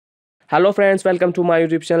Hello friends, welcome to my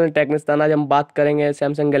YouTube channel टेक्निस्तान। आज हम बात करेंगे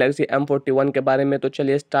सैमसंग गैलेक्सी M41 के बारे में। तो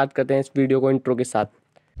चलिए स्टार्ट करते हैं इस वीडियो को इंट्रो के साथ।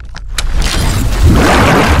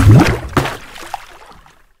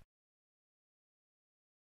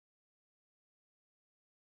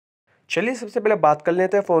 चलिए सबसे पहले बात कर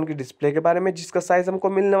लेते हैं फ़ोन की डिस्प्ले के बारे में, जिसका साइज हमको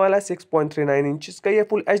मिलने वाला है 6.39 इंच का। ये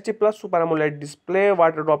full HD plus super AMOLED display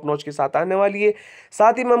water drop notch के साथ आने वाली है।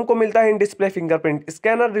 साथ ही में हमको मिलता है in display fingerprint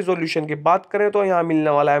scanner. Resolution की बात करें तो यहाँ मिलने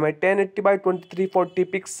वाला है हमें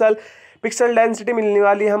 1080x2340 पिक्सल डेंसिटी मिलने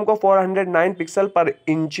वाली है हमको 409 पिक्सल पर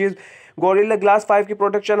इंचज। गोरिल्ला ग्लास 5 की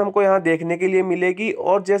प्रोटेक्शन हमको यहाँ देखने के लिए मिलेगी।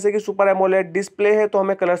 और जैसे कि सुपर एमोलेड डिस्प्ले है तो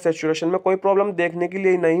हमें कलर सैचुरेशन में कोई प्रॉब्लम देखने के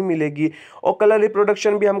लिए नहीं मिलेगी और कलर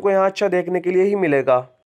रिप्रोडक्शन भी हमको यहाँ अच्छा देखने के लिए ही मिलेगा।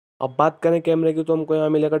 अब बात करें कैमरे की तो हमको यहाँ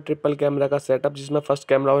मिलेगा ट्रिपल कैमरा का सेटअप, जिसमें फर्स्ट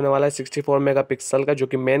कैमरा होने वाला है 64 मेगापिक्सल का, जो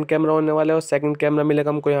कि मेन कैमरा होने वाला है। और सेकंड कैमरा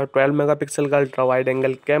मिलेगा हमको यहाँ 12 मेगापिक्सल का अल्ट्रा वाइड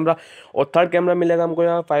एंगल कैमरा। और थर्ड कैमरा मिलेगा हमको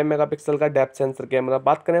यहाँ 5 मेगापिक्सल का डेप्थ सेंसर कैमरा।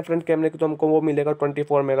 बात करें फ्रंट कैमरे की तो हमको वो मिलेगा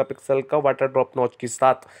 24 मेगापिक्सल का वाटर ड्रॉप नॉच के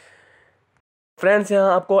साथ। फ्रेंड्स,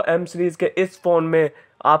 यहाँ आपको M सीरीज़ के इस फ़ोन में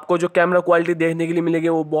आपको जो कैमरा क्वालिटी देखने के लिए मिलेगी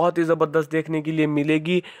वो बहुत ही ज़बरदस्त देखने के लिए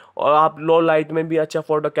मिलेगी और आप लो लाइट में भी अच्छा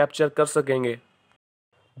फ़ोटो कैप्चर कर सकेंगे।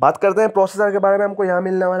 बात करते हैं प्रोसेसर के बारे में। हमको यहाँ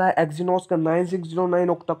मिलने वाला है Exynos का 9609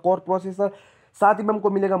 ऑक्टा कोर प्रोसेसर। साथ ही में हमको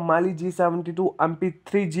मिलेगा माली G72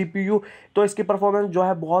 MP3 GPU। तो इसकी परफॉर्मेंस जो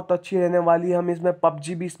है बहुत अच्छी रहने वाली है। हम इसमें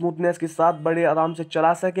PUBG भी स्मूथनेस के साथ बड़े आराम से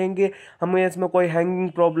चला सकेंगे। हमें इसमें कोई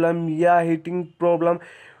हैंगिंग प्रॉब्लम या हीटिंग प्रॉब्लम,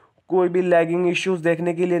 कोई भी लैगिंग इश्यूज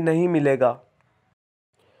देखने के लिए नहीं मिलेगा।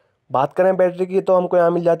 बात करें बैटरी की तो हमको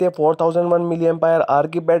यहाँ मिल जाती है 4001 mAh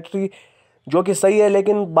की बैटरी, जो कि सही है।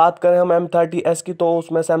 लेकिन बात करें हम M30s की तो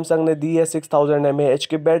उसमें सैमसंग ने दी है 6000 mAh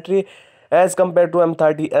की battery as compare to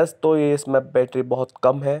M30s। तो ये इसमें बैटरी बहुत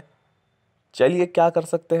कम है। चलिए क्या कर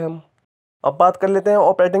सकते हैं हम। अब बात कर लेते हैं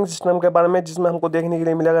ऑपरेटिंग सिस्टम के बारे में, जिसमें हमको देखने के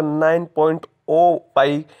लिए मिलेगा 9.0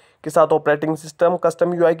 पाई के साथ ऑपरेटिंग सिस्टम।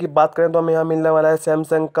 कस्टम यूआई की बात करें तो हमें यहाँ मिलने वाला है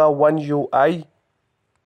सैमसंग का One UI।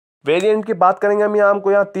 वेरिएंट की बात करेंगे हम, यहाँ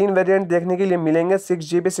हमको यहाँ 3 वेरिएंट देखने के लिए मिलेंगे,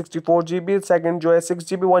 6GB 64GB, सेकंड जो है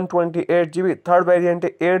 6GB 128GB, थर्ड वेरिएंट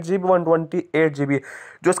है 8GB 128GB।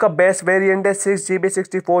 जो इसका बेस्ट वेरिएंट है 6GB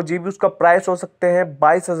 64GB, उसका प्राइस हो सकते हैं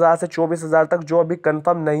 22,000 से 24,000 तक, जो अभी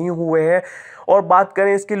कंफर्म नहीं हुए हैं। और बात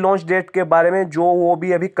करें इसकी लॉन्च डेट के बारे में, जो वो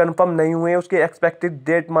भी अभी कंफर्म नहीं हुए हैं। उसकी एक्सपेक्टेड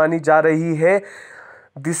डेट मानी जा रही है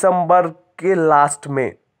दिसंबर के लास्ट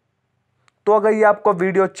में। तो अगर ये आपको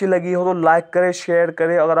वीडियो अच्छी लगी हो तो लाइक करें, शेयर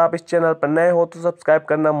करें। अगर आप इस चैनल पर नए हो तो सब्सक्राइब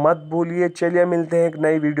करना मत भूलिए। चलिए मिलते हैं एक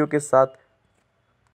नई वीडियो के साथ।